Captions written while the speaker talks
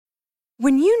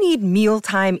When you need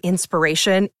mealtime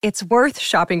inspiration, it's worth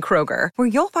shopping Kroger, where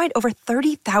you'll find over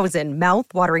 30,000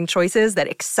 mouth-watering choices that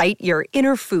excite your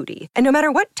inner foodie. And no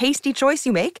matter what tasty choice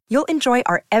you make, you'll enjoy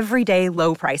our everyday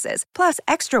low prices, plus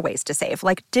extra ways to save,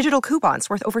 like digital coupons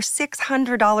worth over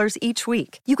 $600 each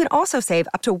week. You can also save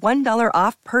up to $1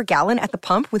 off per gallon at the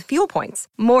pump with fuel points.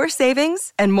 More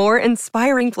savings and more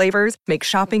inspiring flavors make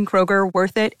shopping Kroger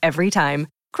worth it every time.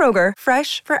 Kroger,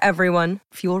 fresh for everyone.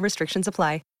 Fuel restrictions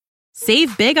apply.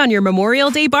 Save big on your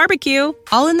Memorial Day barbecue,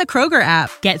 all in the Kroger app.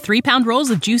 Get 3-pound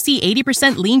rolls of juicy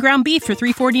 80% lean ground beef for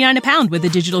 $3.49 a pound with a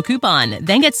digital coupon.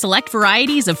 Then get select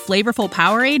varieties of flavorful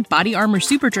Powerade, Body Armor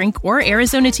Super Drink, or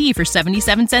Arizona tea for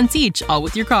 77 cents each, all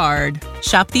with your card.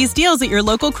 Shop these deals at your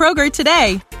local Kroger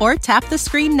today, or tap the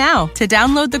screen now to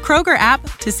download the Kroger app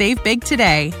to save big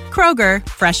today. Kroger,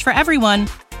 fresh for everyone.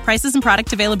 Prices and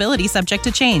product availability subject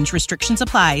to change. Restrictions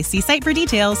apply. See site for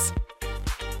details.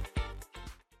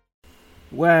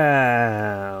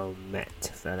 Well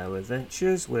met, fellow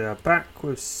adventurers. We are back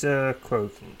with Sir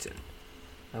Croakington,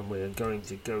 and we're going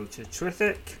to go to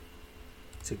Trithic,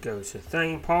 to go to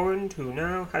Thane Porrand, who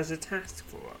now has a task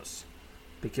for us,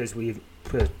 because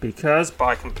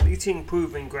by completing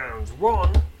Proving Grounds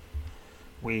 1,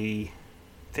 we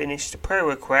finished the prayer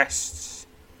requests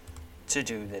to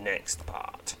do the next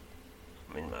part.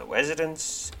 I'm in my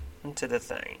residence and to the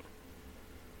Thane.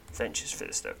 Adventures for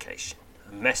this location.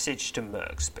 A message to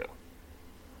mirgspil.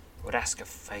 I would ask a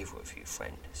favour of you,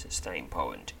 friend, says Thane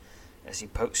Porrand, as he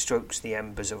strokes the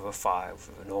embers of a fire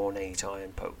with an ornate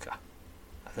iron poker.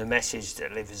 I have a message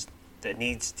that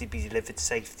needs to be delivered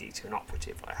safely to an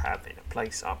operative I have in a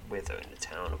place up wither in the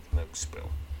town of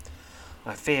mirgspil.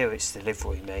 I fear its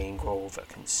delivery may involve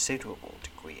a considerable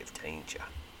degree of danger.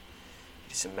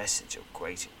 It is a message of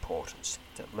great importance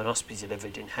that must be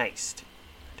delivered in haste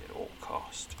and at all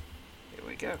cost. Here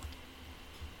we go.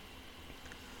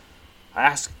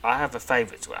 I have a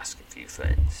favour to ask of you,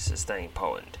 friend, says Thane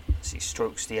Porrand, as he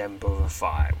strokes the ember of a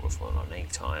fire with an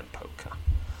ornate iron poker.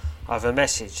 I have a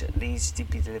message that needs to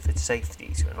be delivered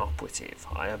safely to an operative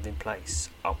I have in place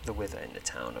up the wither in the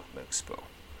town of mirgspil.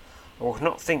 I would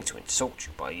not think to insult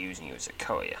you by using you as a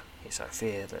courier, yet I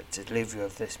fear that the delivery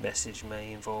of this message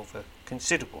may involve a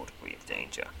considerable degree of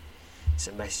danger. It's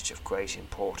a message of great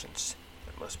importance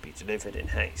that must be delivered in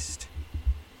haste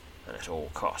and at all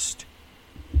cost.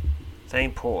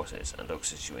 Thane pauses and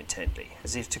looks at you intently,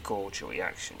 as if to gauge your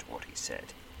reaction to what he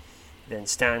said. He then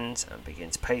stands and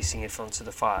begins pacing in front of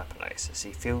the fireplace as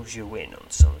he fills you in on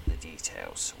some of the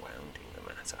details surrounding the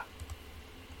matter.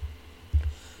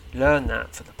 Learn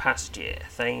that for the past year,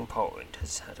 Thane Porrand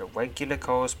has had a regular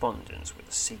correspondence with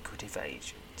a secretive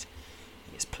agent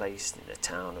he has placed in the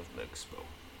town of mirgspil.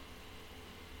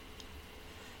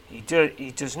 He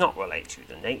does not relate to you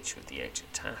the nature of the agent's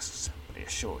tasks, but he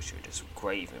assures you it is of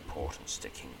grave importance to the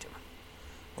kingdom.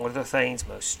 One of the Thane's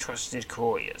most trusted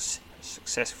couriers has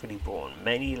successfully borne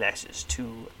many letters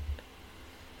to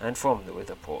and from the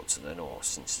wither ports of the north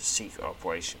since the secret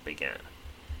operation began.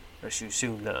 As you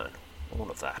soon learn, all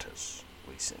of that has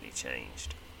recently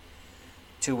changed.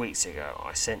 2 weeks ago,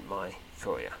 I sent my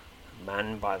courier, a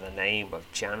man by the name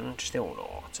of Jan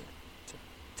Stilnor,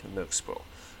 to mirgspil,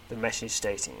 the message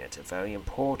stating that a very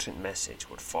important message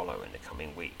would follow in the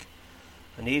coming week.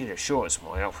 I needed assurance from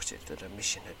my operative that the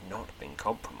mission had not been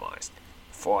compromised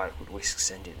before I would risk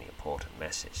sending the important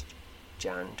message.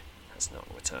 Jan has not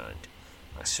returned.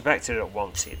 I suspected at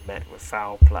once he had met with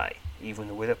foul play, even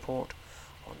the Witherport,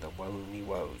 on the lonely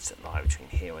roads that lie between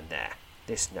here and there.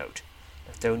 This note,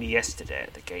 left only yesterday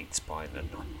at the gates by an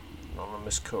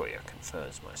anonymous courier,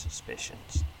 confirms my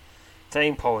suspicions.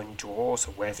 Thane Porrand draws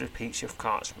a weathered piece of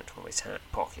parchment from his hat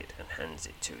pocket and hands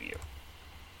it to you.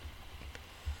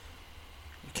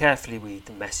 You carefully read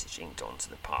the message inked onto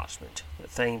the parchment that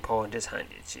Thane Porrand has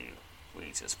handed to you.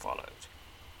 Reads as follows.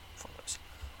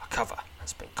 Our cover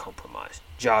has been compromised.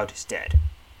 Jard is dead.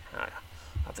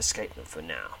 I've escaped them for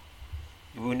now.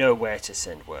 You will know where to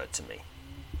send word to me.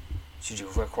 Should you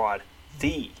have required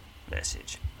the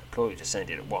message, I implore you to send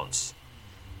it at once.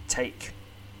 Take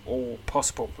all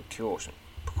possible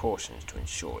precautions to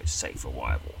ensure its safe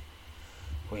arrival.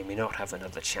 We may not have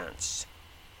another chance.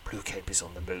 Blue Cape is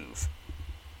on the move.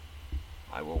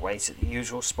 I will wait at the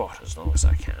usual spot as long as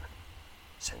I can.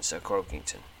 Send Sir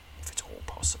Croakington, if at all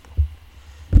possible.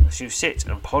 As you sit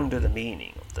and ponder the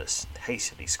meaning of this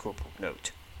hastily scribbled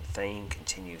note, the Thane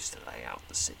continues to lay out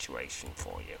the situation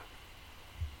for you.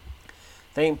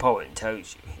 Thane Porrand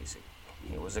tells you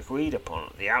it was agreed upon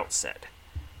at the outset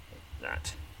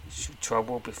that should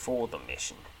trouble before the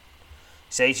mission.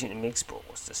 His agent in mirgspil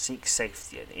was to seek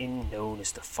safety at an inn known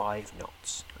as the 5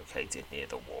 Knots, located near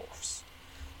the wharfs.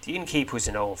 The innkeeper is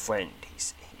an old friend,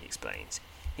 he explains.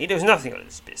 He knows nothing of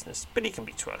this business, but he can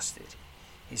be trusted.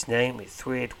 His name is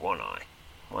Thread One Eye.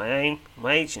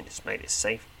 My agent has made it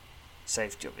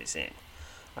safety of his inn.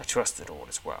 I trust that all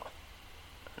is well.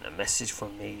 And a message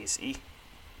from me is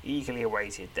eagerly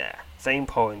awaited there. Thane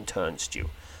Porin turns to you,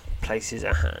 places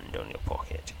a hand on your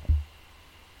pocket,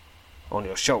 on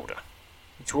your shoulder.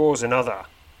 He draws another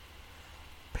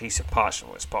piece of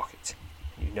parchment from his pocket.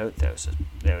 You note it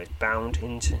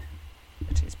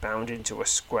is bound into a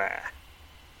square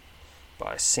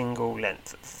by a single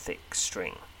length of thick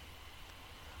string.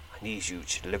 I need you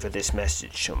to deliver this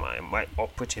message to my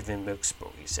operative in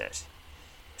mirgspil, he says.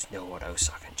 There's no one else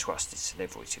I can trust its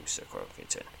delivery to, Sir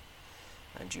Croakington.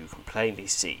 And you can plainly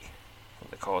see from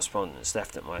the correspondence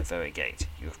left at my very gate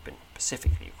you have been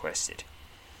specifically requested.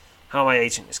 How my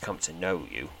agent has come to know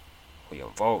you, or your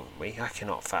involvement with me, I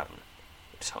cannot fathom.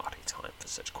 It's hardly time for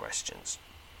such questions.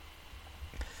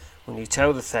 When you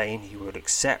tell the Thane he will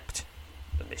accept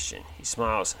the mission, he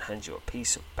smiles and hands you a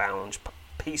piece of bound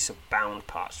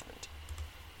parchment.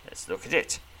 Let's look at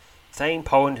it. Thane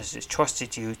Porin has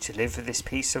entrusted you to deliver this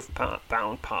piece of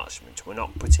bound parchment to an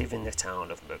operative in the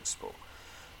town of mirgspil.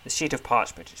 The sheet of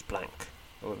parchment is blank.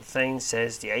 Well, the Thane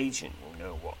says the agent will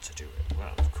know what to do with it.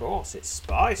 Well, of course, it's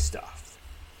spy stuff.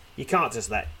 You can't just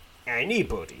let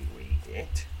anybody read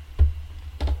it.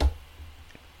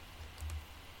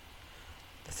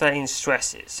 The Thane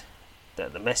stresses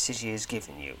that the message he has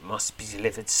given you must be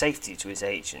delivered safely to his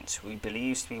agent, who he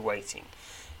believes to be waiting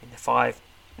in the 5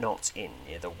 Knots Inn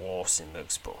near the wharfs in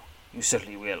mirgspil. You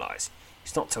suddenly realise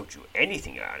he's not told you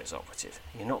anything about his operative.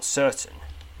 You're not certain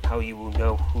how you will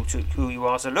know who you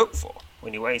are to look for.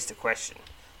 When you raise the question,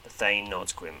 the Thane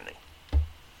nods grimly.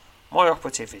 My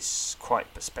operative is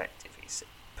quite perceptive, he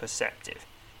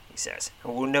says,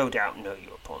 and will no doubt know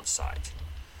you upon sight.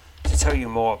 To tell you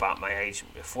more about my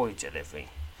agent before your delivery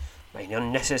may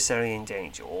unnecessarily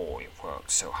endanger all you've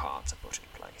worked so hard to put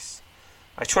in place.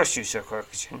 I trust you, Sir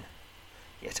Croakington,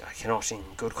 yet I cannot in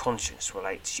good conscience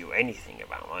relate to you anything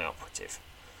about my operative,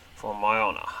 for on my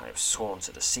honour I have sworn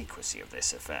to the secrecy of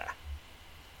this affair.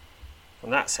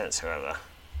 From that sense, however,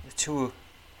 the two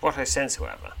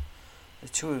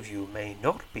of you may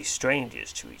not be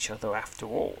strangers to each other after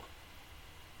all.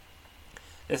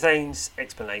 The Thane's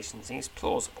explanation seems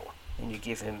plausible, and you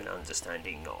give him an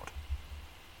understanding nod.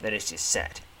 Then it is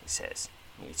said, he says,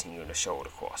 meeting you in a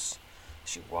shoulder cross,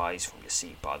 as you rise from your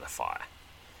seat by the fire.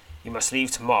 You must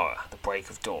leave tomorrow at the break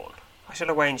of dawn. I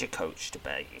shall arrange a coach to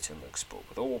bear you to mirgspil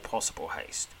with all possible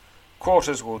haste.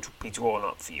 Quarters will be drawn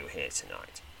up for you here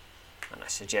tonight, and I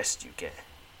suggest you get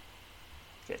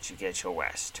your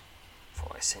rest,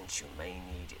 for I sense you may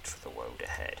need it for the road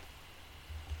ahead.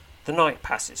 The night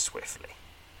passes swiftly,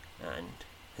 and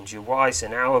you rise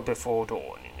an hour before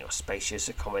dawn in your spacious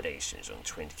accommodations on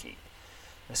Twin Keep.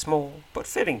 A small but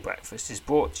filling breakfast is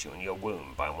brought to you in your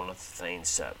room by one of the Thane's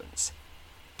servants.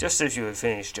 Just as you have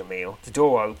finished your meal, the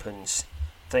door opens.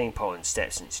 Thane Porin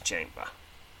steps into the chamber.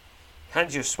 He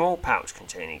hands you a small pouch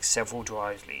containing several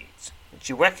dried leaves, which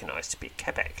you recognise to be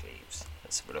Quebec leaves.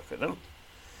 Let's have a look at them.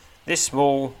 This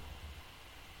small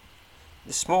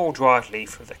dried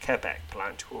leaf of the Quebec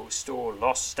plant will restore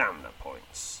lost stamina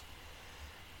points.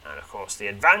 And of course the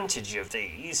advantage of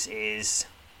these is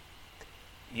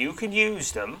you can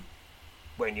use them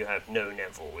when you have no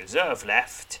Neville reserve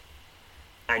left,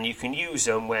 and you can use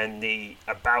them when the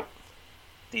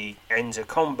enter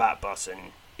combat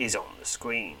button is on the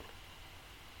screen.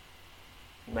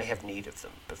 You may have need of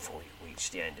them before you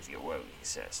reach the end of your road, he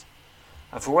says.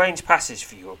 I've arranged passage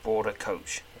for you aboard a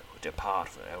coach that will depart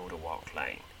for Elderwalk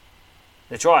Lane.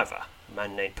 The driver, a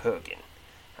man named Purgin,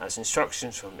 has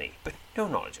instructions from me, but no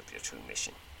knowledge of your true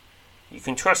mission. You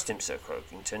can trust him, Sir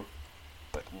Croakington,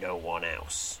 but no one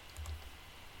else.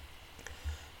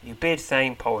 You bid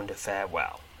Thane Porin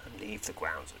farewell and leave the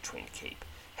grounds of Twin Keep,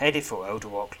 headed for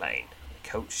Elderwalk Lane, the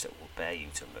coach that will bear you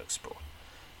to mirgspil.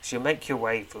 As you make your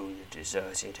way through the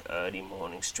deserted early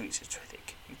morning streets of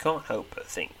Trithik, you can't help but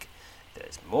think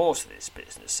there's more to this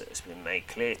business that has been made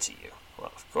clear to you.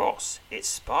 Well, of course, it's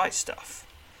spy stuff.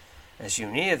 As you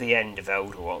near the end of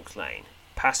Elderwalk Lane,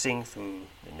 passing through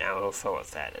the narrow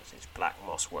thoroughfare that is Black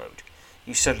Moss Road,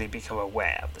 you suddenly become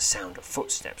aware of the sound of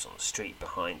footsteps on the street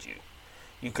behind you.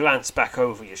 You glance back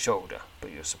over your shoulder,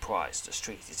 but you're surprised the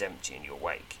street is empty in your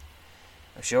wake.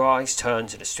 As your eyes turn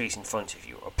to the street in front of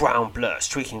you, a brown blur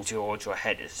streaking towards your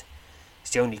head is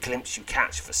the only glimpse you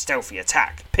catch of a stealthy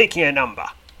attack. Picking a number.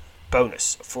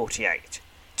 Bonus of 48.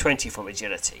 20 from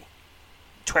agility.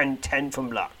 10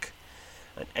 from luck.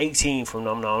 And 18 from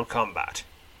non combat.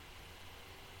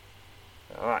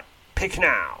 Alright, pick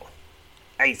now.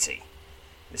 80.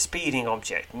 The speeding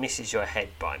object misses your head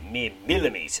by mere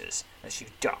millimetres as you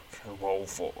duck and roll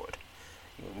forward.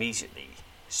 You immediately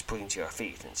spring to your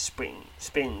feet and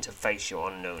spin to face your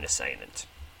unknown assailant.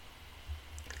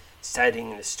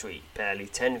 Standing in the street, barely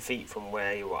 10 feet from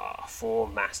where you are, 4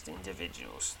 masked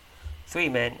individuals, 3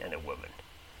 men and a woman.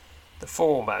 The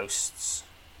foremost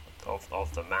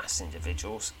of the masked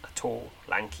individuals, a tall,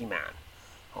 lanky man,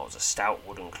 holds a stout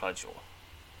wooden cudgel,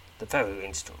 the very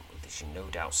instrument with which you no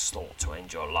doubt sought to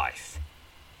end your life.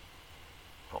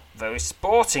 Not very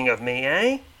sporting of me,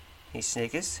 eh? He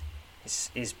sniggers,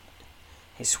 his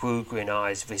shrewd-green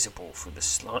eyes visible through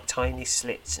the tiny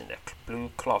slits in the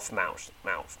blue cloth mouth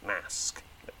mask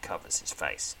that covers his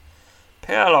face.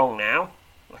 Pay along now,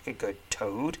 like a good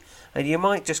toad, and you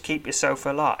might just keep yourself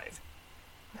alive.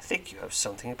 I think you have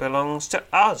something that belongs to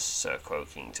us, Sir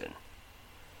Croakington.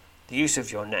 The use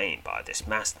of your name by this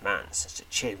masked man sends a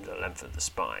chill to the length of the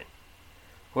spine.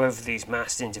 Whoever these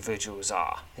masked individuals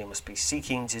are, they must be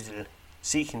seeking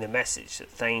the message that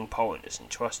Thane Pollard has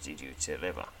entrusted you to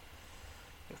deliver.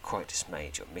 You're quite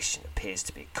dismayed. Your mission appears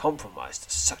to be compromised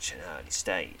at such an early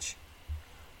stage.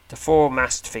 The 4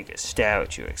 masked figures stare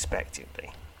at you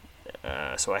expectantly.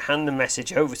 So I hand the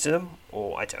message over to them,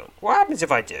 or I don't. What happens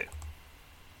if I do?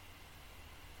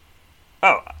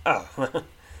 Oh.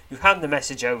 You hand the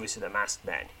message over to the masked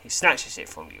man. He snatches it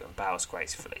from you and bows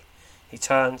gracefully. He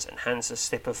turns and hands a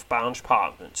slip of bound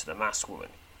parchment to the masked woman,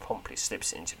 who promptly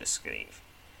slips it into the sleeve.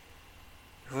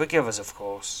 You forgive us, of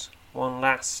course. One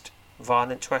last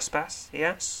violent trespass,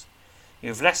 yes? You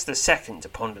have less than a second to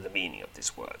ponder the meaning of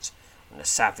these words, when a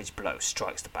savage blow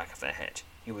strikes the back of their head.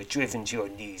 You are driven to your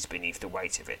knees beneath the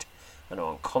weight of it, and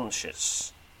are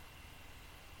unconscious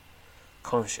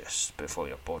before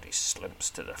your body slumps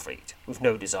to the feet. With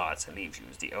no desire to leave you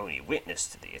as the only witness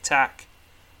to the attack,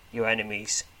 your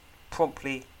enemies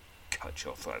promptly cut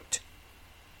your throat.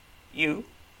 You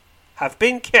have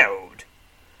been killed.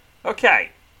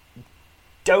 Okay,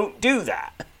 don't do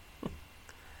that.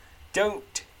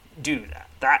 Don't do that.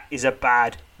 That is a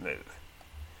bad move.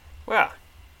 Well,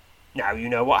 now you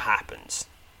know what happens.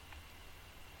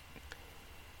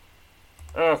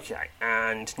 Okay,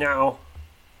 and now...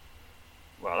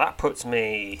 Well, that puts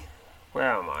me...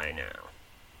 Where am I now?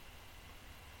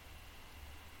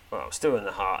 Well, I'm still in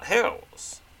the Heart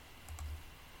Hills.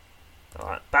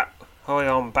 Alright, hurry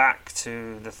on back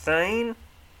to the Thane.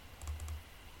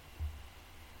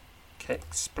 Okay,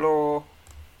 explore.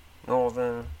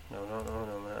 Northern...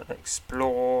 No.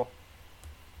 Explore.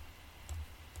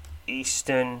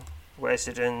 Eastern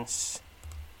Residence.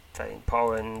 Thane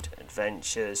Pollard.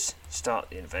 Adventures. Start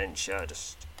the adventure.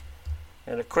 Just...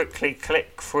 going to quickly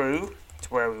click through to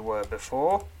where we were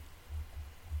before.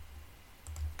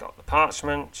 Got the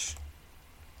parchment.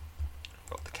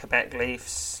 Got the Quebec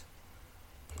leaves.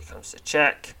 Here comes the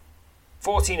check.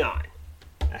 49.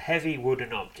 A heavy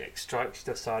wooden object strikes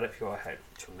the side of your head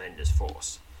with tremendous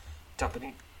force,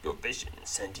 doubling your vision and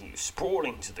sending you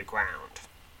sprawling to the ground.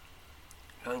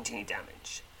 19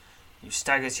 damage. You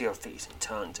stagger to your feet and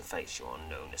turn to face your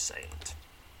unknown assailant.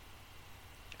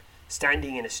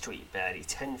 Standing in a street barely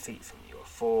 10 feet from you are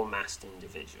 4 masked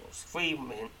individuals. 3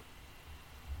 men.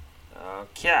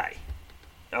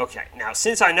 Okay, now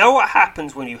since I know what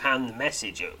happens when you hand the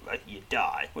message over, you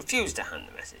die. Refuse to hand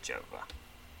the message over.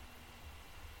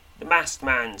 The masked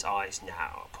man's eyes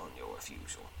narrow upon your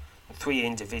refusal. The 3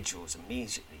 individuals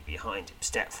immediately behind him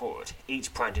step forward,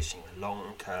 each brandishing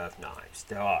long curved knives.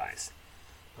 Their eyes,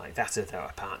 like that of their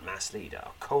apparent masked leader,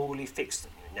 are coldly fixed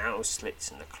on you, narrow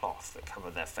slits in the cloth that cover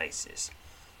their faces.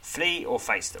 Flee or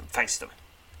face them. Face them.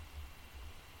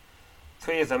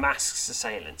 3 of the masked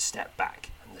assailants step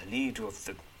back, and the leader of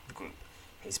the group,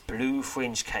 his blue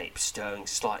fringed cape stirring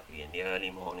slightly in the early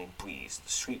morning breeze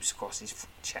that sweeps across his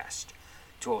chest,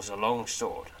 draws a long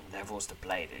sword and levels the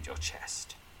blade at your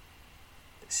chest.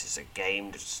 This is a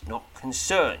game that does not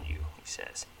concern you, he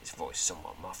says, his voice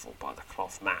somewhat muffled by the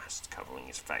cloth mask covering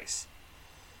his face.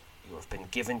 You have been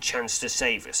given chance to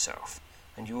save yourself,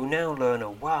 and you will now learn a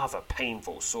rather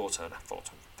painful sort of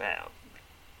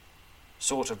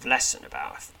lesson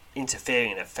about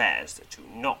interfering in affairs that do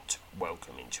not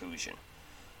welcome intrusion.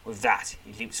 With that,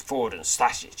 he leaps forward and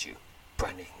slashes at you,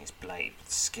 brandishing his blade with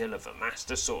the skill of a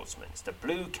master swordsman. It's the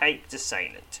blue-caped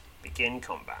assailant. Begin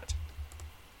combat.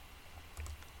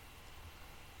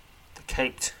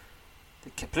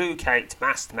 The blue-caped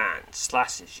masked man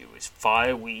slashes you with his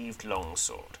fire-weaved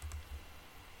longsword.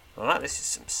 Alright, this is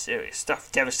some serious stuff.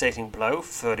 Devastating blow,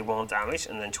 31 damage,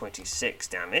 and then 26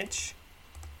 damage.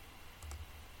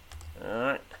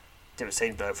 Alright,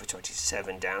 devastating blow for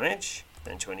 27 damage,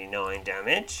 then 29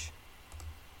 damage.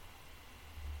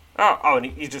 Oh, and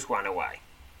he just ran away.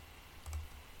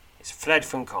 It's fled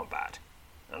from combat,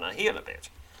 and I heal a bit.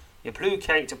 Your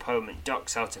blue-caped opponent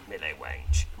ducks out of melee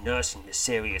range, nursing the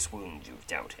serious wounds you've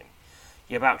dealt him.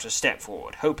 You're about to step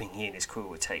forward, hoping he and his crew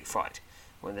will take fright,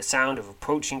 when the sound of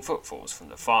approaching footfalls from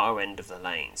the far end of the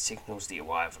lane signals the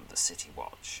arrival of the city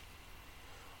watch.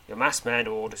 Your masked man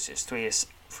orders his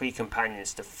three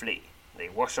companions to flee. They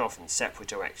rush off in separate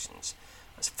directions,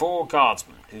 as 4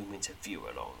 guardsmen loom into view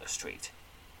along the street.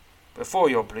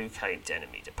 Before your blue-caped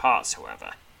enemy departs,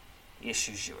 however, he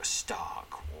issues you a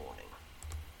stark warning.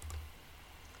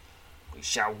 We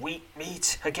shall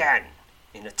meet again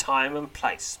in a time and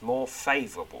place more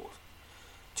favourable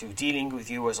to dealing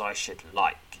with you as I should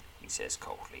like, he says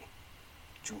coldly.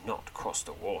 Do not cross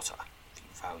the water if you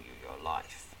value your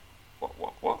life.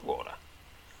 What water?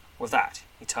 With that,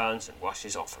 he turns and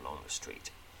rushes off along the street.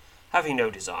 Having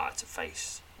no desire to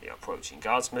face the approaching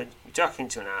guardsmen, you duck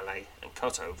into an alley and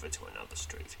cut over to another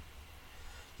street.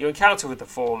 Your encounter with the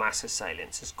 4 masked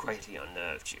assailants has greatly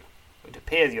unnerved you. It would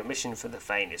appear your mission for the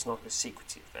Fane is not as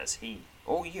secretive as he,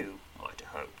 or you, might have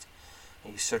hoped,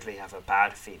 and you certainly have a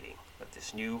bad feeling that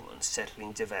this new,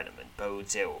 unsettling development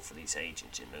bodes ill for these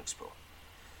agents in Mirgspil.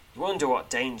 You wonder what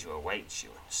danger awaits you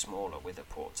in the smaller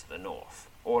Witherport to the north,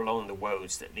 or along the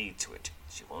roads that lead to it,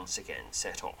 as you once again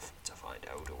set off to find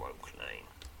Odor Oak Lane.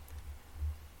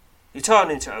 You turn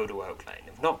into Odor Oak Lane and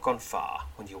have not gone far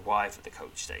when you arrive at the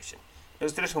coach station. It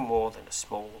was little more than a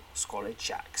small, squalid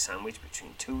shack sandwiched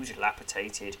between 2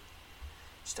 dilapidated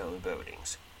stone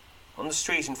buildings. On the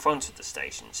street in front of the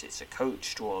station sits a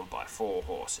coach drawn by 4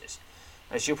 horses.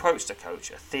 As you approach the coach,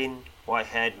 a thin,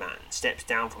 white-haired man steps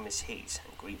down from his seat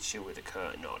and greets you with a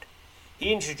curt nod.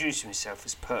 He introduces himself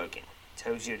as Pergin,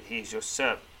 tells you that he's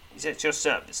at your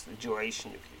service for the duration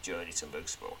of your journey to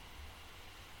Mirgspil.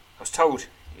 I was told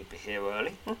you'd be here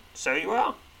early. So you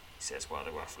are, he says rather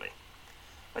roughly.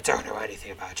 I don't know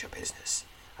anything about your business,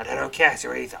 and I don't care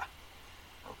to either.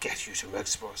 I'll get you to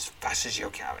Mirgspil as fast as your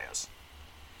carriers.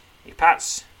 He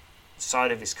pats the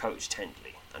side of his coach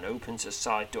tenderly and opens a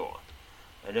side door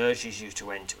and urges you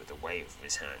to enter with a wave of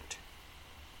his hand.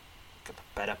 Got the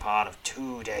better part of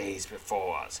 2 days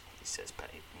before us, he says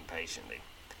impatiently.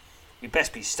 We'd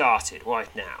best be started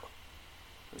right now.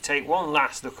 We'll take one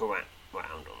last look round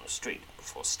on the street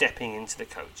before stepping into the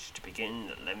coach to begin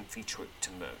the lengthy trip to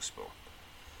Mirgspil.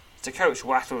 As the coach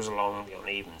rattles along the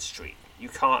uneven street, you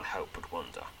can't help but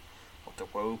wonder what the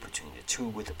road between the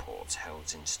 2 Witherports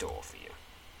holds in store for you.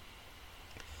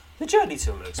 The journey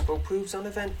to Mirgspil proves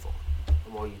uneventful,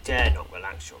 and while you dare not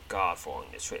relax your guard following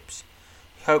the trips,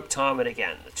 you hope time and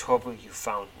again the trouble you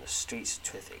found in the streets of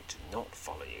Trithig did not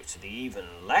follow you to the even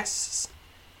less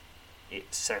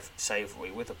savoury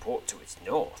Witherport to its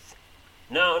north.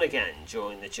 Now and again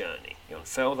during the journey, you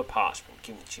unfurl the parchment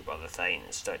given to you by the Thane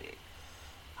and study it,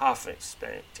 half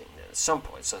expecting that at some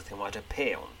point something might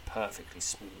appear on the perfectly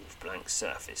smooth blank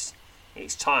surface.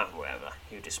 Each time, however,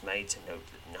 you are dismayed to note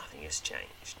that nothing has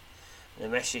changed, and the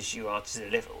message you are to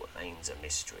deliver remains a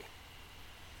mystery.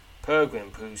 Peregrine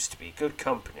proves to be good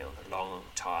company on the long,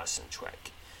 tiresome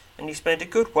trek, and you spend a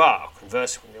good while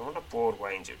conversing with him on a broad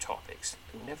range of topics,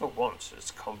 who never once does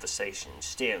conversation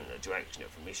steer in the direction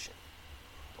of a mission,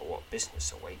 or what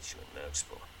business awaits you in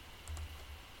Mirgspil.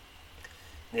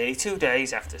 Nearly 2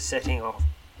 days after setting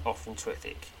off in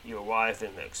Trithig, you arrive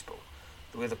in Mirgspil.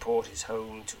 The Witherport is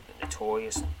home to the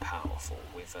notorious and powerful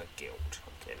Wither Guild.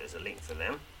 Okay, there's a link for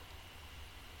them.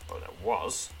 Well, there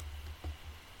was.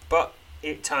 But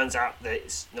it turns out that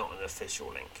it's not an official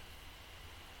link.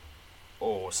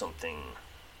 Or something.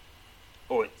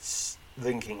 Or it's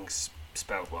linking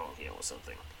spelled wrong here or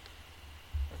something.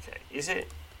 Okay, is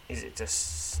it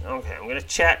just... Okay, I'm going to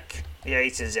check the A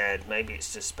to Z. Maybe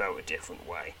it's just spelled a different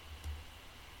way.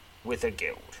 Wither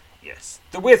Guild. Yes.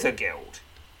 The Wither Guild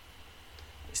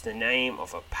is the name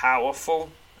of a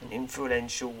powerful and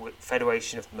influential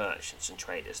federation of merchants and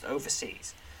traders that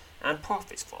oversees and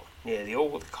profits from nearly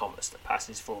all the commerce that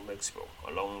passes through Mirgspil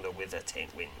along the Wither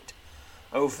Wind.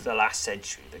 Over the last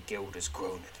century, the guild has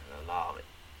grown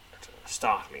at a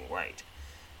startling rate,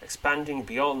 expanding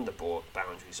beyond the broad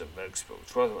boundaries of Mirgspil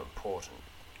to other important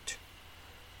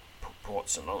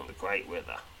ports along the Great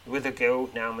Wither. The Wither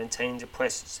Guild now maintains a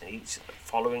presence in each of the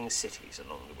following cities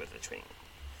along the Wither Twin: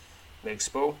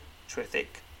 Mirgspil,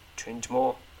 Trithig,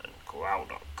 Trindmore, and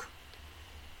Growldock.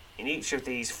 In each of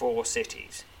these 4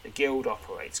 cities, the guild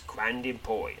operates grand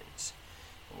emporiums,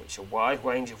 in which a wide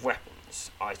range of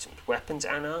weapons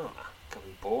and armour can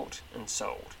be bought and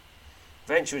sold.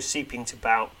 Adventurers seeking to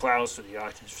browse through the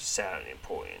items for sale in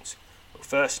emporiums will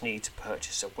first need to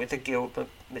purchase a Wither Guild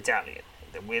medallion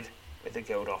in the Wither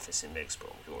Guild office in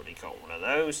Mirgspil. We've already got one of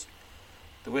those.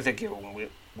 The Wither Guild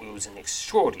wields an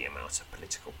extraordinary amount of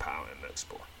political power in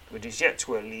mirgspil, but is yet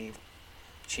to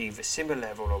achieve a similar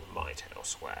level of might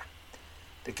elsewhere.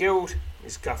 The guild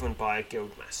is governed by a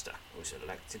guildmaster, who is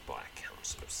elected by a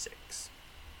council of 6.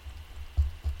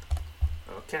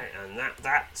 Okay, and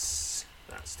that's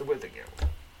the Wither Guild.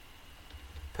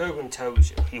 Pilgrim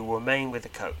tells you he will remain with the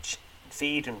coach and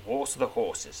feed and water the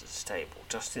horses at a stable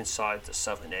just inside the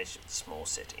southern edge of the small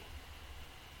city.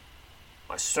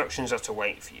 My instructions are to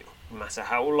wait for you, no matter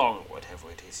how long whatever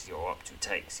it is you're up to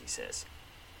takes, he says,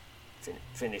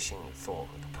 finishing the thought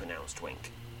with a pronounced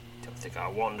wink. Don't think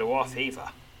I'll wander off either.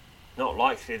 Not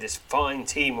likely this fine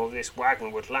team or this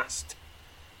wagon would last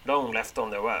long left on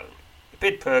their own. You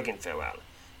bid Pergin farewell.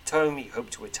 Tell him you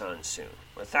hope to return soon.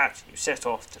 With that, you set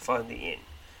off to find the inn,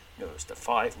 known as the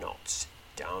 5 Knots,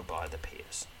 down by the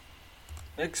piers.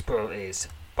 Mirgspil is,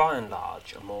 by and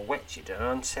large, a more wretched and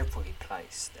unsavory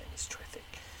place than is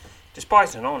Trithik,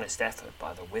 despite an honest effort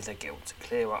by the Wither Guild to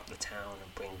clear up the town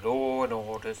and bring law and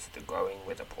order to the growing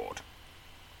Witherport.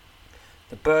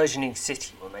 The burgeoning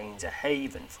city remains a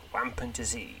haven for rampant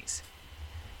disease,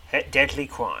 deadly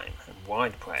crime, and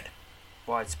widespread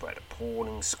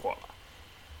appalling squalor.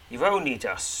 You've only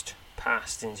just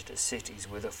passed into the city's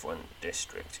Witherfront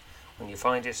district when you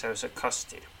find yourselves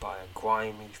accosted by a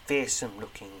grimy,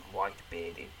 fearsome-looking,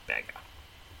 white-bearded beggar.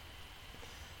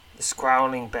 The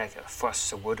scowling beggar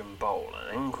thrusts a wooden bowl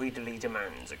and angrily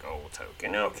demands a gold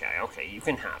token. Okay, you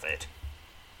can have it.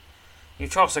 You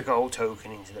toss a gold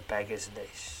token into the beggar's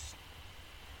list,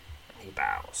 and he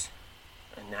bows.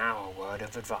 And now a word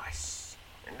of advice.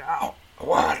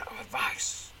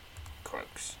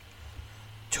 Croaks.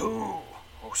 2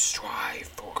 will strive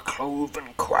for a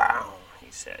cloven crown,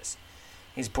 he says,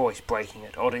 his voice breaking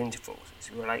at odd intervals as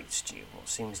he relates to you what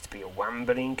seems to be a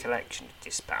rambling collection of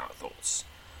disparate thoughts.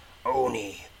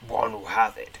 Only one will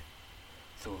have it,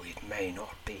 though it may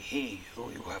not be he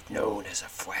who you have known as a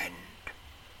friend.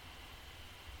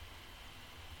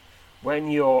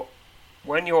 When you're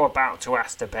about to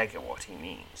ask the beggar what he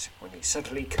means, when he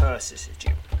suddenly curses at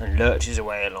you and lurches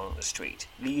away along the street,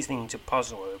 leaving you to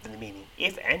puzzle over the meaning,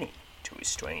 if any, to his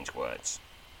strange words.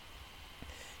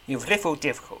 You have little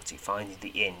difficulty finding the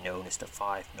inn known as the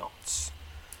 5 Knots,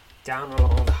 down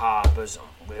along the harbours on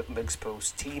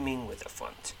Mirgspil's teeming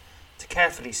Witherfront, to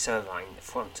carefully surveying the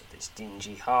front of this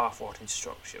dingy, half-rotted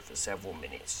structure for several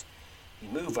minutes. You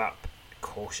move up and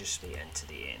cautiously enter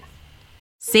the inn.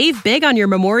 Save big on your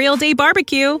Memorial Day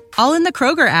barbecue, all in the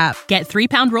Kroger app. Get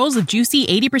 3-pound rolls of juicy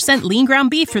 80% lean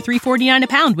ground beef for $3.49 a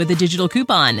pound with a digital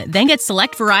coupon. Then get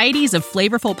select varieties of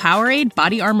flavorful Powerade,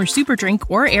 Body Armor Super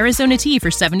Drink, or Arizona tea for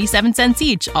 77 cents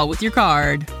each, all with your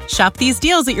card. Shop these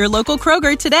deals at your local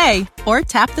Kroger today, or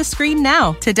tap the screen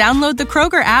now to download the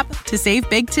Kroger app to save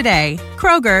big today.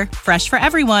 Kroger, fresh for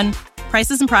everyone.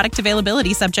 Prices and product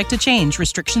availability subject to change.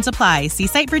 Restrictions apply. See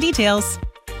site for details.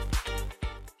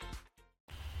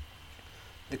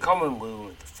 The common room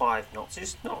of the 5 Knots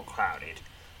is not crowded,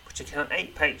 but you count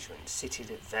 8 patrons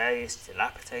seated at various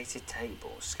dilapidated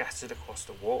tables scattered across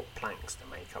the warped planks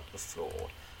that make up the floor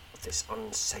of this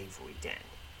unsavoury den.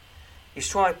 You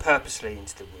stride purposely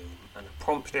into the room and are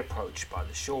promptly approached by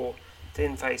the short,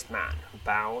 thin-faced man who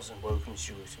bows and welcomes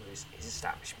you to his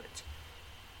establishment.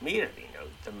 Immediately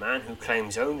note the man who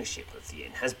claims ownership of the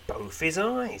inn has both his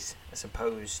eyes, as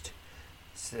opposed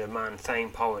to the man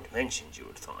Thane Pollard mentioned you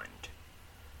would find.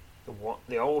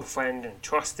 The old friend and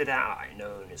trusted ally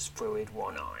known as Fluid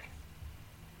One Eye.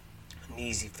 An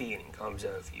easy feeling comes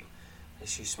over you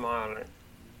as you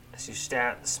stare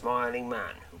at the smiling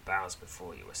man who bows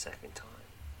before you a second time.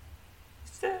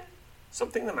 Is there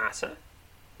something the matter?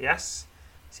 Yes,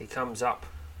 as he comes up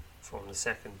from the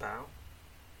second bow.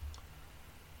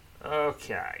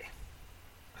 Okay.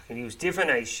 I can use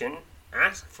divination,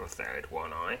 ask for Third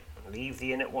One Eye, and leave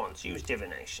the inn at once. Use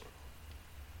divination.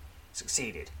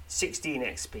 Succeeded. 16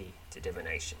 XP to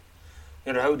divination.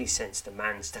 You can only sense the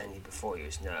man standing before you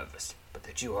is nervous, but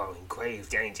that you are in grave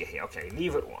danger here. Okay,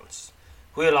 leave at once.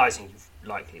 Realizing you've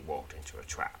likely walked into a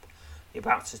trap, you're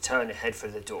about to turn and head for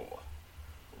the door,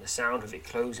 and the sound of it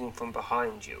closing from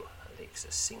behind you leaves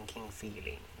a sinking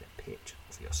feeling in the pit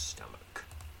of your stomach.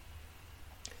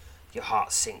 Your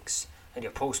heart sinks, and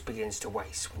your pulse begins to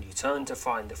race when you turn to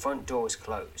find the front door is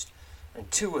closed, and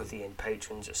 2 of the inn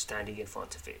patrons are standing in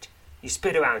front of it. You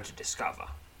spin around to discover,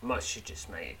 much to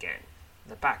dismay again,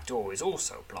 the back door is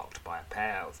also blocked by a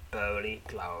pair of burly,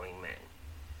 glowering men.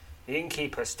 The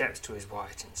innkeeper steps to his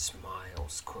right and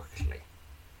smiles quickly.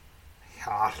 I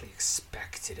hardly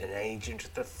expected an agent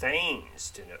of the Thanes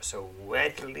to so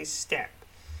readily step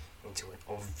into an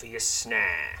obvious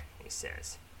snare, he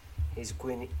says. his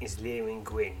leering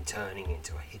grin turning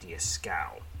into a hideous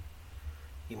scowl.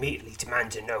 You immediately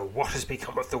demand to know what has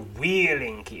become of the real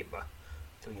innkeeper,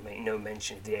 though you make no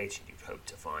mention of the agent you'd hoped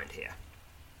to find here.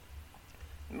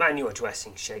 The man you're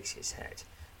addressing shakes his head,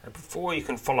 and before you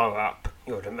can follow up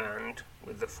your demand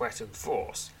with the threat of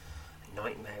force, a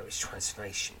nightmarish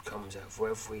transformation comes over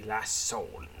every last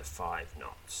soul in the 5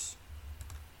 knots.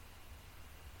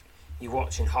 You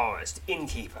watch in horror as the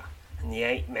innkeeper and the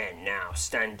 8 men now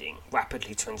standing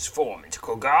rapidly transform into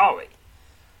Kogari.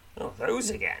 Oh, those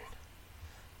again.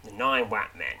 The 9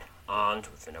 rat men, armed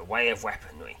with an array of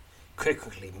weaponry,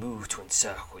 quickly move to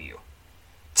encircle you.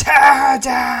 "Tear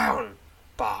down!"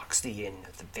 barks the inn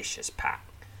of the vicious pack,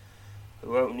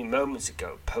 who only moments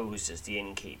ago posed as the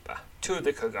innkeeper. 2 of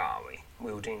the Kogari,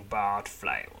 wielding barbed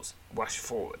flails, rush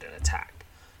forward and attack,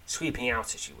 sweeping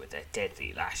out at you with their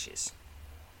deadly lashes.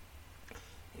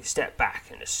 You step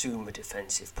back and assume a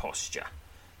defensive posture,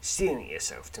 steeling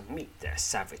yourself to meet their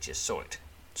savage assault.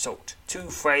 2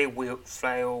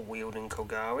 flail-wielding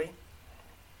Kogari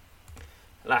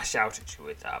lash out at you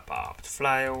with their barbed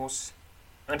flails,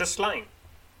 and are slain.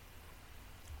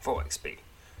 4 XP.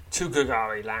 2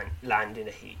 Kogari land in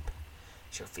a heap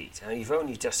at your feet, and you've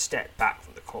only just stepped back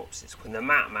from the corpses when the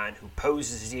madman who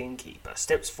poses as the innkeeper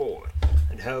steps forward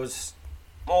and hurls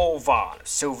a small vial of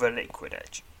silver liquid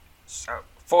at you. So,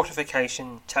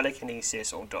 fortification,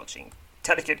 telekinesis, or dodging.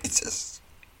 Telekinesis.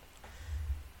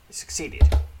 You succeeded.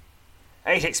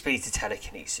 8 XP to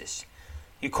telekinesis.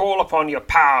 You call upon your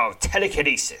power of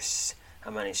telekinesis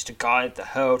and manage to guide the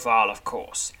hurled vial of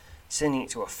course, sending it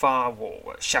to a far wall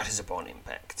where it shatters upon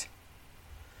impact.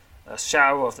 A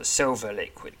shower of the silver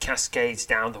liquid cascades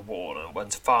down the wall and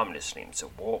runs harmlessly into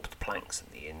warped planks on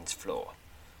the inn's floor.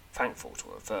 Thankful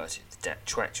to have averted the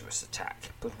treacherous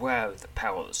attack, but wary of the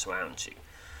peril that surrounds you,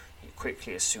 you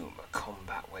quickly assume a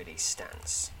combat-ready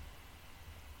stance.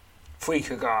 3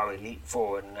 Kogari leap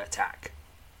forward and attack,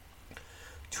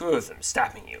 2 of them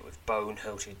stabbing you with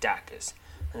bone-hilted daggers,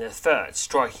 and the 3rd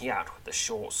striking out with a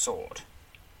short sword.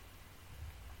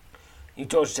 You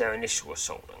dodge their initial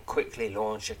assault and quickly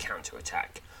launch a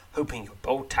counter-attack, hoping your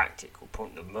bold tactic will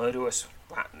put the murderous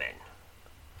rat men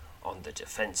on the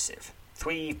defensive.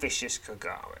 3 vicious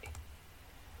Kogari.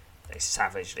 They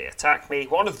savagely attack me.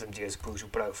 1 of them deals a brutal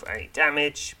blow for 8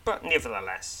 damage, but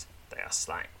nevertheless, they are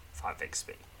slain. 5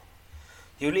 XP.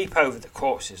 You leap over the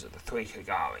corpses of the 3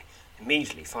 Kogari,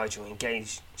 immediately find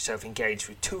yourself engaged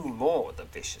with 2 more of the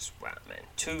vicious rat men.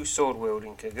 2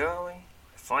 sword-wielding Kogari.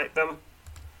 Fight them.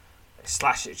 They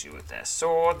slash at you with their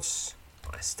swords.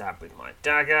 I stab with my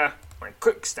dagger, my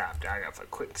quick stab dagger for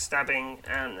quick stabbing,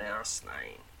 and they are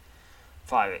slain.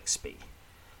 5 XP.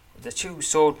 With the 2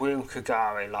 sword-wielding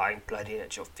Kogari lying bloody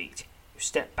at your feet, you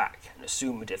step back and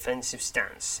assume a defensive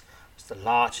stance as the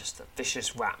largest of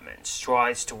vicious ratmen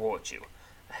strides towards you,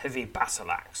 a heavy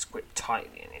battle axe gripped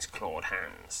tightly in his clawed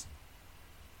hands.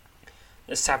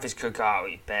 The savage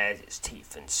Kogari bares its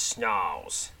teeth and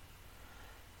snarls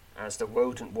as the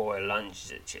rodent warrior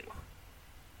lunges at you,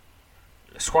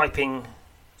 swiping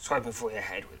for your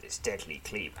head with its deadly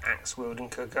cleave. Axe-wielding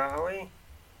Kogari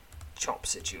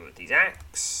chops at you with his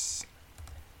axe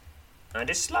and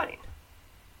is slain.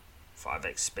 5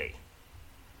 XP.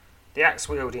 The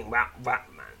axe-wielding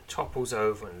rat-man topples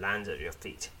over and lands at your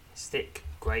feet, his thick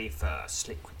grey fur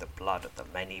slick with the blood of the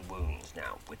many wounds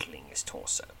now whittling his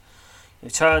torso. You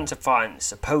turn to find the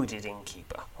supposed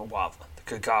innkeeper, or rather, the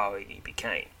Kogari he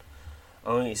became,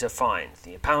 only to find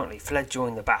the apparently fled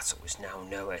during the battle is now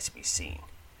nowhere to be seen.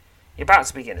 You're about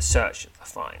to begin a search of the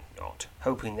find knot,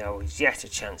 hoping there is yet a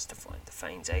chance to find the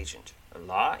Fane's agent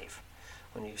alive,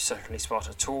 when you suddenly spot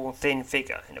a tall, thin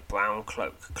figure in a brown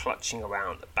cloak clutching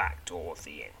around the back door of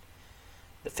the inn.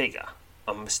 The figure,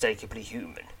 unmistakably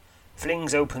human,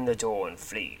 flings open the door and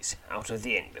flees out of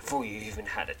the inn before you even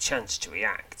had a chance to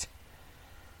react.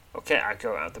 Okay, I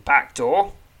go out the back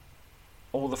door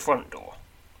or the front door.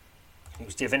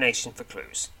 Use divination for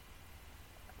clues.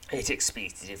 8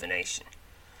 XP to divination.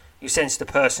 You sense the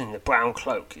person in the brown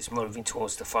cloak is moving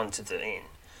towards the front of the inn.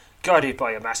 Guided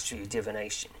by your mastery of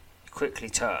divination, you quickly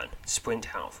turn and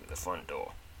sprint out through the front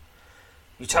door.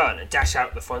 You turn and dash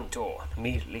out the front door and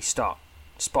immediately spot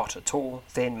a tall,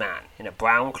 thin man in a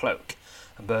brown cloak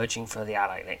emerging from the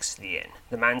alley next to the inn.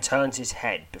 The man turns his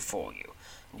head before you,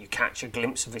 and you catch a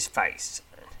glimpse of his face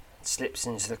and slips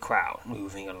into the crowd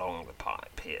moving along the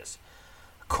piers.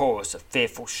 A chorus of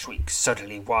fearful shrieks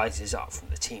suddenly rises up from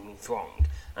the teeming throng,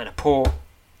 and a broad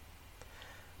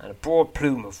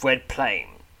plume of red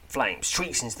flame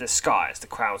streaks into the sky as the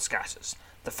crowd scatters.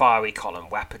 The fiery column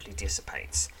rapidly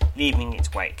dissipates, leaving in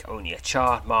its wake only a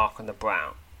charred mark on the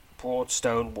broad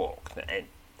stone walk that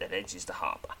that edges the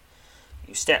harbour.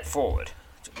 You step forward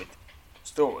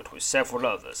with several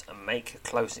others and make a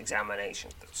close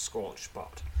examination of the scorched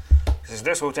spot. There's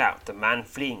little doubt the man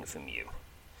fleeing from you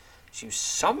has used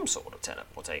some sort of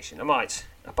teleportation,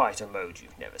 a biter mode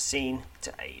you've never seen,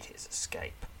 to aid his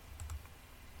escape.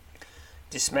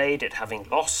 Dismayed at having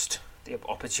lost the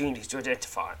opportunity to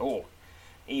identify or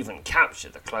even capture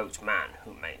the cloaked man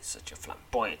who made such a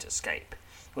flamboyant escape,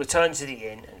 you return to the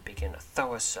inn and begin a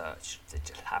thorough search of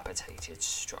the dilapidated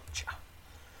structure,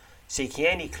 seeking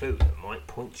any clue that might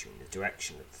point you in the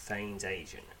direction of the Thane's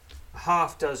agent. The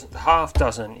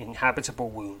half-dozen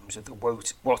inhabitable rooms of the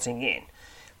Rotting Inn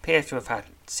appear to have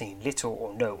seen little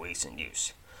or no recent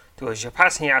use, though as you're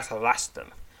passing out of the last of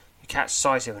them, you catch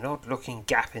sight of an odd-looking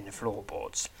gap in the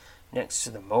floorboards next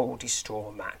to the mouldy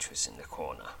straw mattress in the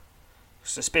corner.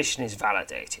 Suspicion is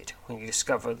validated when you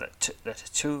discover that a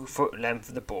 2-foot length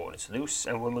of the board is loose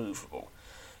and removable.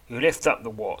 You lift up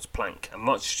the warped plank, and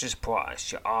much to your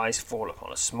surprise, your eyes fall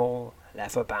upon a small,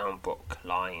 leather-bound book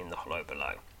lying in the hollow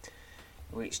below.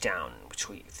 You reach down and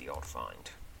retrieve the odd find.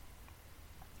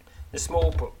 The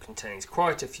small book contains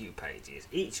quite a few pages,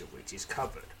 each of which is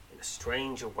covered in a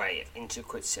strange array of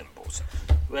intricate symbols.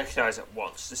 You recognise at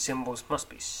once the symbols must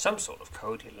be some sort of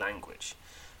coded language,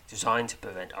 designed to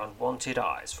prevent unwanted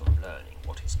eyes from learning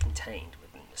what is contained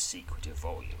within the secretive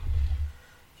volume.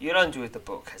 You wonder if the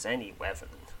book has any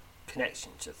relevant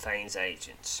connection to Thane's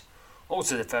agents, or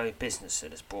to the very business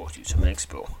that has brought you to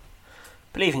mirgspil.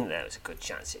 Believing there is a good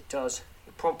chance it does,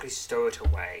 you promptly stow it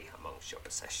away amongst your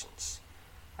possessions.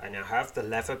 I now have the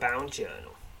leather-bound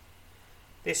journal.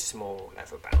 This small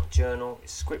leather-bound journal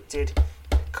is scripted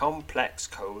in a complex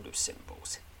code of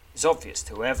symbols. It's obvious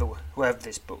to whoever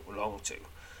this book belonged to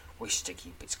wished to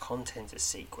keep its content a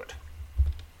secret.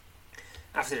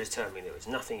 After determining there was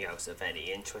nothing else of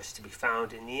any interest to be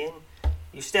found in the inn,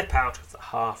 you step out of the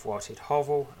half-rotted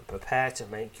hovel and prepare to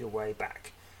make your way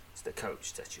back to the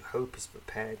coach that you hope is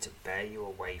prepared to bear you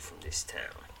away from this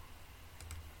town.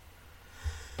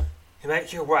 You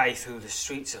make your way through the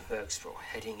streets of mirgspil,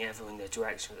 heading ever in the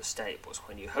direction of the stables,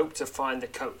 when you hope to find the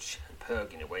coach and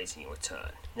Pergin awaiting your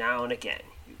return. Now and again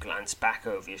you glance back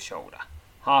over your shoulder,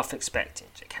 half expecting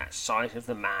to catch sight of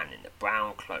the man in the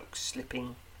brown cloak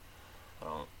slipping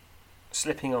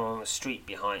along the street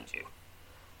behind you.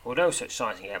 Although such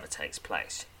sighting ever takes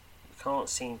place, you can't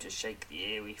seem to shake the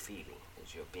eerie feeling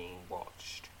that you're being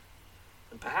watched,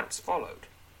 and perhaps followed.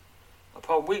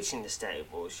 Upon reaching the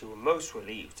stables, you were most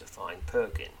relieved to find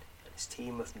Pergin and his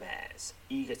team of mares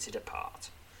eager to depart.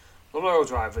 The loyal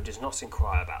driver does not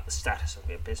inquire about the status of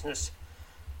your business,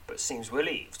 but seems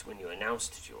relieved when you announce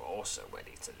that you are also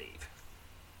ready to leave.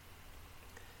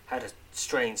 Had a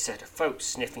strange set of folks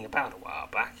sniffing about a while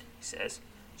back, he says,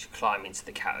 as you climb into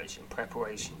the carriage in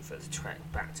preparation for the trek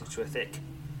back to Trithik.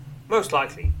 Most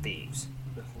likely thieves,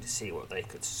 looking to see what they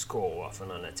could score off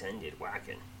an unattended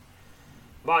wagon.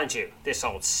 Mind you, this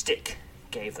old stick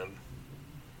gave them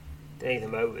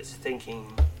over to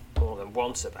thinking more than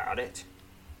once about it.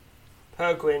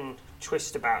 Pergin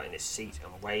twists about in his seat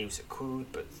and waves a crude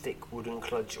but thick wooden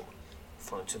cudgel in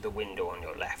front of the window on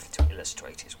your left to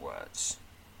illustrate his words.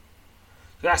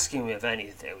 You ask him if any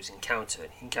of those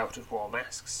encountered wore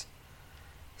masks.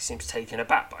 He seems taken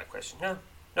aback by the question.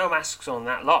 No masks on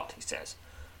that lot, he says,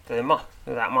 though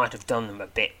that might have done them a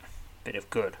bit of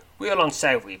good. Real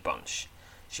unsavoury bunch,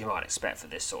 as you might expect for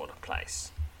this sort of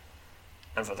place,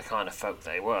 and for the kind of folk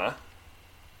they were.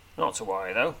 Not to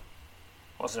worry, though.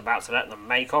 Wasn't about to let them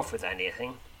make off with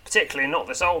anything, particularly not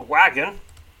this old wagon.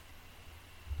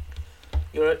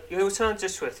 Your return to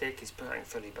Trithik is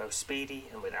thankfully both speedy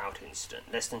and without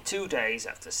incident. Less than 2 days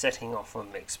after setting off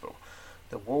from mirgspil,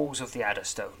 the walls of the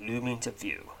Adderstone loom into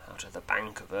view out of the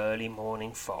bank of early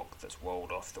morning fog that's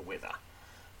rolled off the Wither.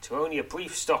 To only a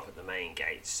brief stop at the main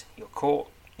gates, your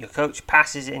coach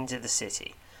passes into the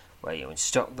city, where you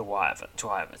instruct the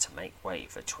driver to make way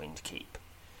for Twinned Keep.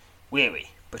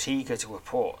 Weary, but eager to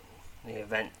report the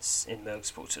events in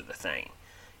mirgspil to the Thane,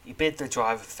 you bid the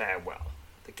driver farewell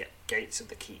at the gates of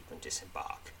the keep and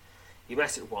disembark. You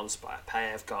met at once by a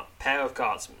pair of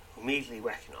guardsmen who immediately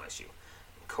recognise you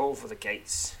and call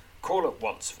at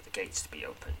once for the gates to be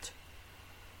opened.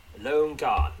 A lone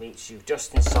guard meets you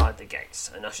just inside the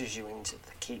gates and ushers you into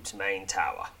the keep's main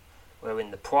tower, wherein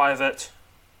lies the private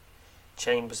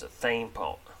chambers of Thane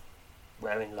Porrent,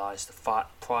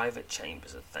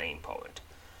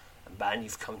 a man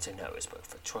you've come to know as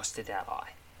both a trusted ally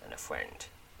and a friend.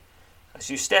 As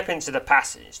you step into the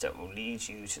passage that will lead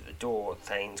you to the door of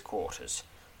Thane's quarters,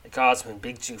 the guardsman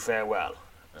bids you farewell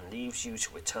and leaves you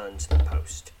to return to the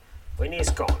post. When he is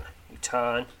gone, you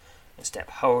turn and step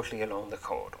hurriedly along the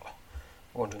corridor,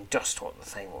 wondering just what the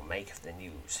thing will make of the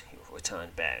news he will return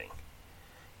bearing.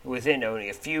 Within only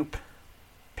a few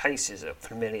paces of a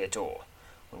familiar door,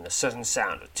 when the sudden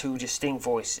sound of two distinct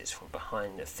voices from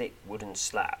behind the thick wooden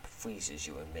slab freezes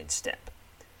you in mid-step.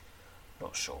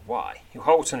 Not sure why, you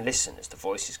halt and listen as the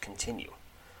voices continue.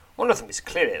 One of them is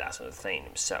clearly that of the Thane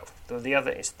himself, though the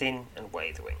other is thin and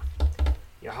wavering.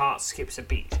 Your heart skips a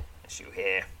beat as you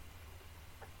hear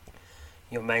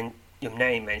your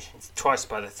name mentioned twice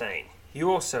by the Thane.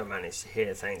 You also manage to hear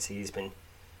the Thane say he's been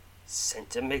sent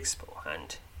to mirgspil,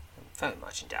 and I'm very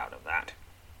much in doubt of that.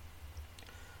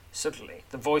 Suddenly,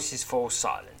 the voices fall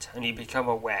silent, and you become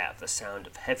aware of the sound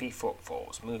of heavy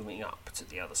footfalls moving up to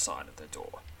the other side of the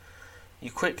door.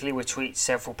 You quickly retreat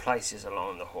several places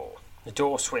along the hall. The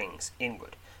door swings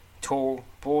inward. The tall,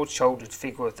 broad-shouldered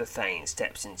figure of the Thane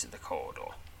steps into the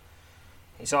corridor.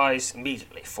 His eyes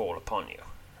immediately fall upon you.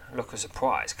 A look of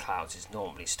surprise clouds his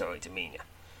normally stoic demeanour.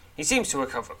 He seems to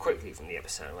recover quickly from the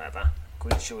episode, however,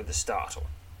 greets you with a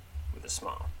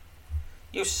smile.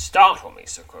 You startle me,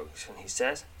 Sir Crokerton, he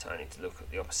says, turning to look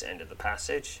at the opposite end of the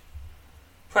passage.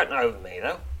 Fret not over me,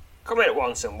 though. Come in at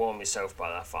once and warm yourself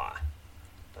by the fire.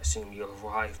 I assume you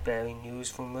arrived bearing news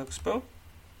from mirgspil?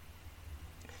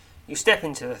 You step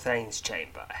into the Thane's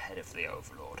chamber ahead of the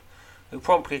Overlord, who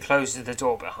promptly closes the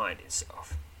door behind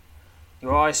itself.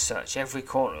 Your eyes search every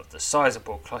corner of the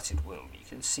sizable cluttered room, but you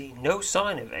can see no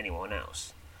sign of anyone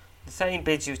else. The Thane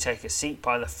bids you take a seat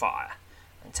by the fire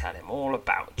and tell him all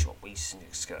about your recent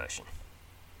excursion.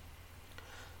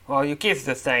 While you give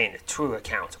the Thane a true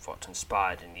account of what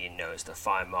transpired in the inn as the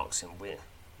fire marks in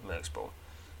mirgspil,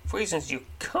 for reasons you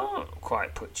can't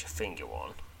quite put your finger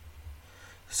on,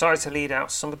 decide to lead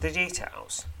out some of the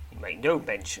details. You make no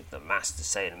mention of the masked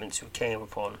assailants who came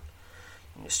upon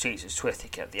in the streets of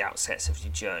Twithick at the outset of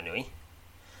your journey,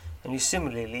 and you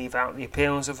similarly leave out the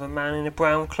appearance of a man in a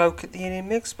brown cloak at the inn in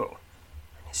mirgspil,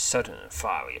 and his sudden and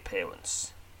fiery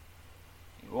appearance.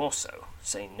 You also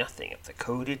say nothing of the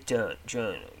coded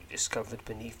journal you discovered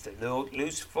beneath the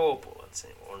loose floorboards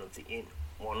in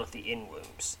one of the inn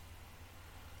rooms.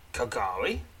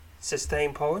 Kagari, says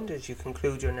Thane Poland as you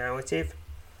conclude your narrative.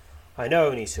 I know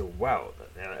only too well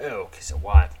that their ilk is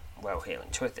alive and well here in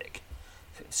Twithick,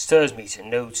 so it stirs me to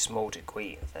no small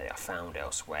degree that they are found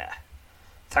elsewhere.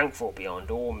 Thankful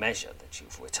beyond all measure that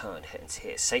you've returned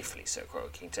here safely, Sir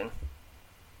Crokerton.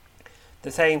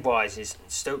 The Thane rises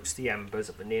and stokes the embers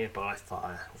of a nearby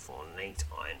fire with an ornate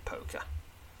iron poker.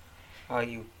 Are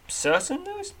you certain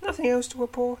there is nothing else to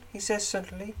report? He says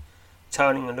suddenly,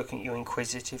 turning and looking at you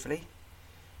inquisitively.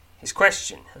 His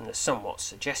question and the somewhat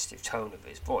suggestive tone of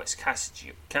his voice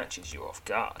catches you off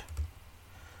guard.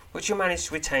 But you manage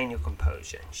to retain your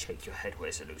composure and shake your head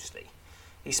resolutely.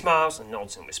 He smiles and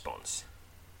nods in response.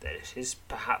 Then it is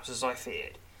perhaps as I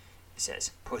feared, he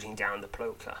says, putting down the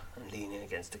poker and leaning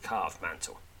against the carved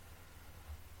mantel.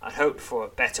 I'd hoped for a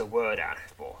better word out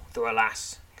of it, though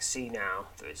alas, I can see now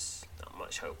there is not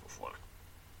much hope of one.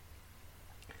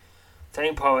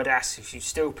 Thane Pollard asks if you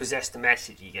still possess the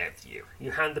message he gave to you.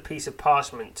 You hand the piece of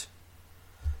parchment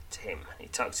to him, and he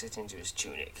tucks it into his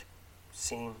tunic.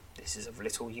 Seeing this is of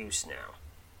little use now,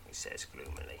 he says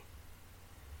gloomily.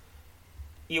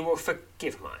 You will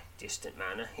forgive my distant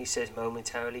manner, he says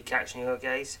momentarily, catching your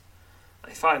gaze.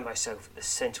 I find myself at the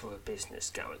centre of a business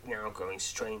now growing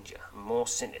stranger and more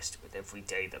sinister with every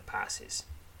day that passes.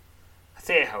 I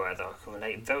fear, however, I can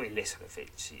relate very little of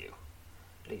it to you,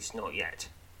 at least not yet.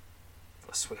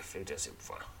 For swiftly does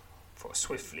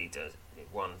it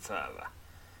run further,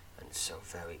 and so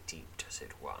very deep does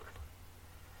it run.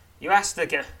 You ask the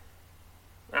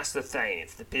Thane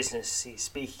if the business he is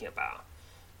speaking about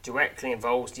directly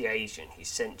involves the agent he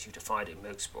sent you to find at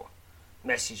mirgspil.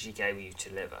 Message he gave you to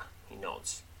deliver. He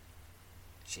nods.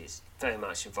 She is very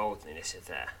much involved in this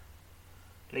affair.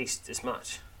 At least as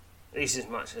much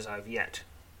as I've yet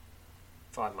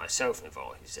find myself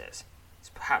involved, he says. It's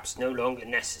perhaps no longer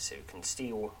necessary to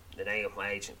conceal the name of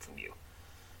my agent from you,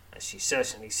 as she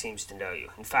certainly seems to know you.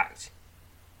 In fact,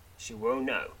 she will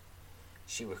know.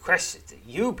 She requested that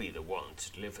you be the one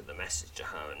to deliver the message to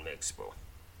her in mirgspil.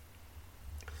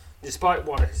 Despite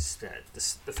what is said,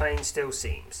 the Thane still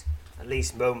seems, at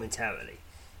least momentarily,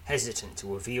 hesitant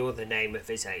to reveal the name of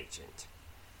his agent.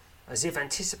 As if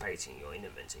anticipating your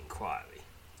imminent inquiry,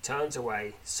 he turns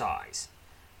away, sighs,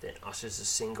 then utters a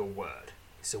single word.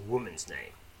 It's a woman's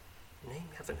name. A name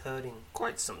you haven't heard in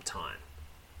quite some time.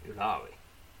 Ulari.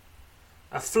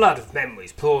 A flood of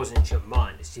memories pours into your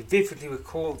mind as you vividly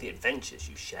recall the adventures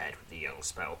you shared with the young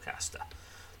spellcaster,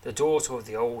 the daughter of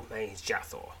the old mage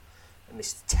Jathor,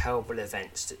 amidst the terrible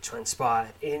events that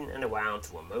transpired in and around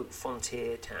the remote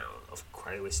frontier town of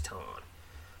Quavistan.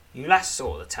 You last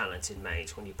saw the talented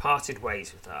mage when you parted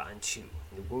ways with her and Chew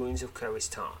in the ruins of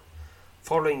Kuristan,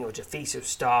 following your defeat of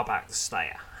Starback the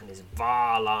Slayer and his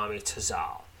vile army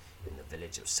Tazal in the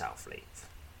village of Southleaf.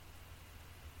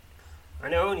 I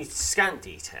know only scant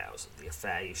details of the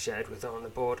affair you shared with her on the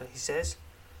border, he says,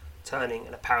 turning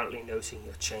and apparently noting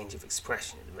your change of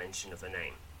expression at the mention of her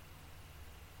name.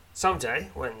 Someday,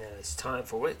 when there is time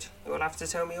for it, you will have to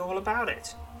tell me all about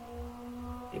it.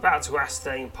 You're about to ask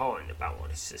Thane Point about what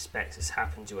he suspects has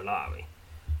happened to Alari,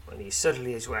 when he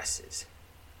suddenly addresses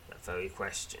that very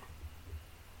question.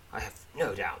 I have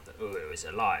no doubt that Uru is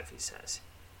alive, he says,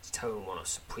 his tone one of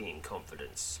supreme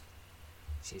confidence.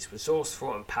 She is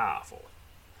resourceful and powerful.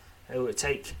 It would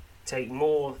take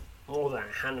more than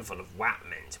a handful of whack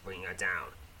men to bring her down.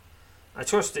 I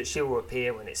trust that she will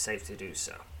appear when it's safe to do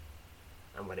so,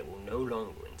 and when it will no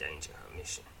longer endanger her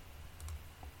mission.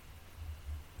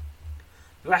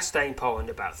 You ask Dane Poland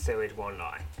about Thurid One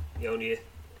Eye. The only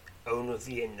owner of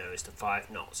the inn knows the 5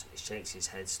 knots, and he shakes his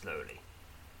head slowly.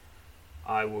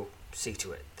 I will see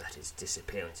to it that his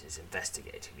disappearance is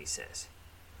investigated, he says,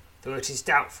 though it is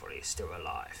doubtful he is still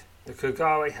alive. The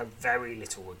Kugari have very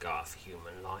little regard for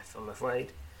human life, I'm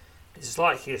afraid. It is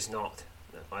likely as not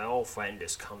that my old friend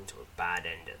has come to a bad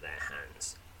end at their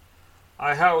hands.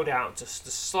 I held out just the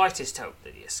slightest hope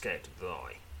that he escaped a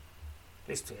glory. At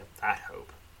least we have that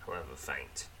hope, however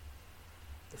faint.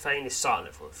 The Thane is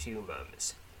silent for a few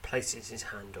moments, places his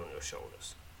hand on your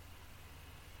shoulders.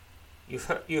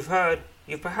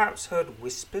 You've perhaps heard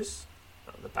whispers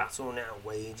of the battle now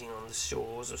waging on the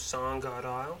shores of Sarngard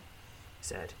Isle, he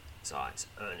said, his eyes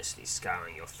earnestly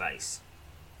scouring your face.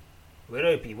 It will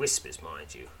only be whispers,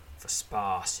 mind you, for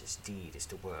sparse as deed is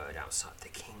the word outside the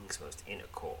king's most inner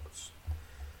courts.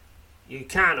 You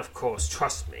can, of course,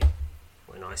 trust me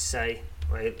when I say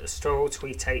that the struggle to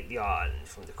retake the island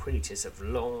from the creatures have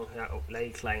long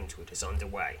laid claim to it is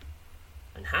underway,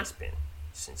 and has been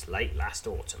since late last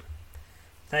autumn.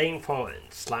 Thane Poland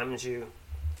slaps you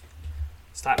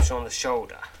on the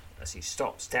shoulder as he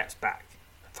steps back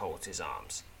and folds his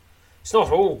arms. It's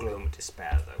not all gloom and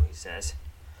despair, though, he says.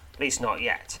 At least not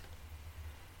yet.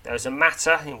 There is a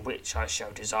matter in which I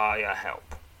shall desire your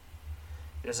help.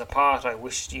 There is a part I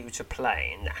wish you to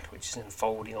play in that which is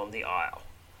unfolding on the isle.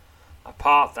 A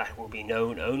part that will be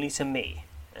known only to me,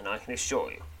 and I can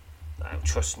assure you that I will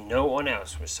trust no one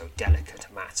else with so delicate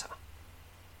a matter,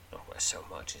 not where so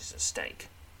much is at stake.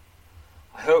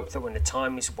 I hope that when the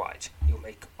time is right,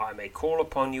 I may call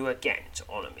upon you again to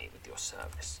honour me with your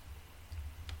service.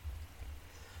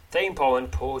 Thane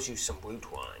Poland pours you some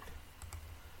root wine,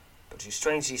 but you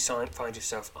strangely find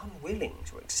yourself unwilling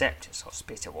to accept his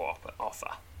hospitable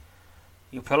offer.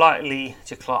 You politely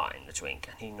decline the drink,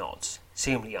 and he nods,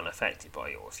 seemingly unaffected by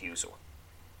your refusal.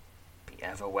 Be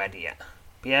ever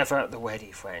at the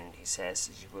ready, friend, he says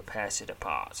as you prepare to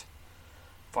depart,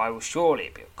 for I will surely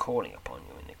be calling upon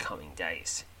you in the coming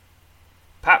days.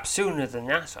 Perhaps sooner than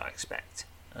that, I expect,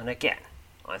 and again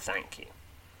I thank you.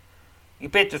 You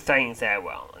bid the Thane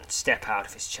farewell and step out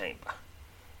of his chamber.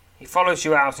 He follows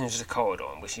you out into the corridor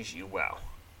and wishes you well,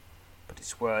 but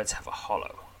his words have a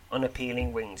hollow,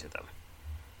 unappealing ring to them.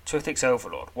 Trithic's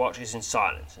overlord watches in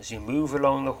silence as you move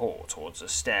along the hall towards the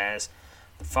stairs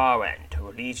at the far end that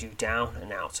will lead you down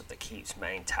and out of the keep's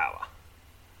main tower.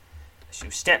 As you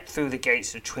step through the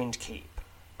gates of Twinned Keep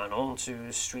and onto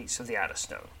the streets of the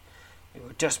Adderstone,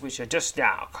 which are just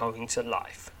now coming to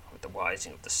life with the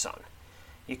rising of the sun,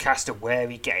 you cast a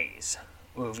wary gaze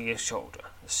over your shoulder,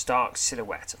 the stark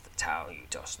silhouette of the tower you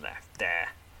just left there,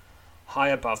 high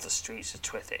above the streets of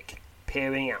Twithic,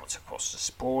 peering out across the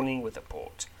sprawling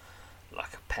Witherport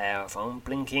like a pair of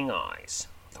unblinking eyes,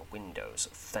 the windows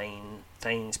of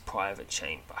Thane's private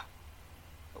chamber,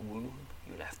 a room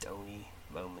you left only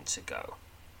moments ago.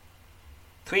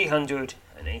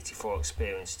 384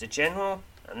 experience to general,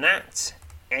 and that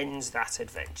ends that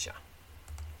adventure.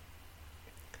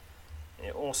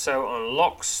 It also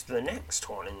unlocks the next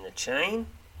one in the chain,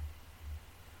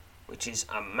 which is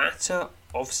a matter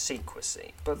of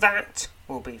secrecy, but that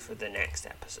will be for the next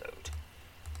episode.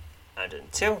 And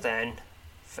until then,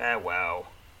 farewell,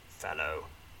 fellow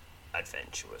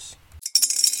adventurers.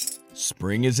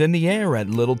 Spring is in the air at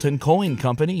Littleton Coin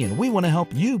Company, and we want to help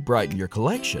you brighten your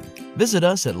collection. Visit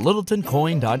us at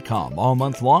littletoncoin.com all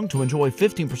month long to enjoy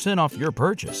 15% off your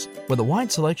purchase. With a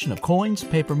wide selection of coins,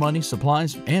 paper money,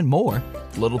 supplies, and more,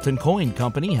 Littleton Coin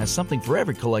Company has something for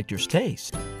every collector's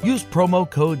taste. Use promo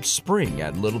code SPRING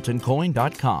at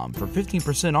littletoncoin.com for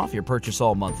 15% off your purchase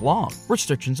all month long.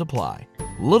 Restrictions apply.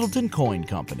 Littleton Coin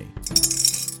Company.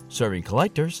 Serving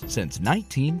collectors since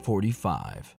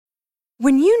 1945.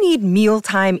 When you need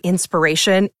mealtime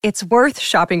inspiration, it's worth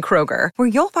shopping Kroger, where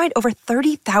you'll find over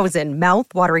 30,000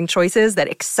 mouth-watering choices that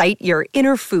excite your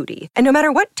inner foodie. And no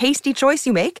matter what tasty choice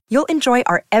you make, you'll enjoy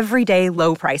our everyday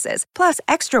low prices, plus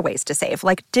extra ways to save,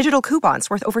 like digital coupons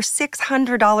worth over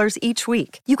 $600 each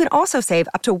week. You can also save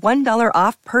up to $1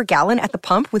 off per gallon at the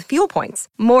pump with fuel points.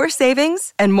 More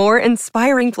savings and more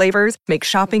inspiring flavors make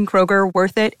shopping Kroger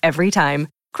worth it every time.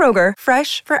 Kroger,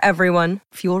 fresh for everyone.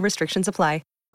 Fuel restrictions apply.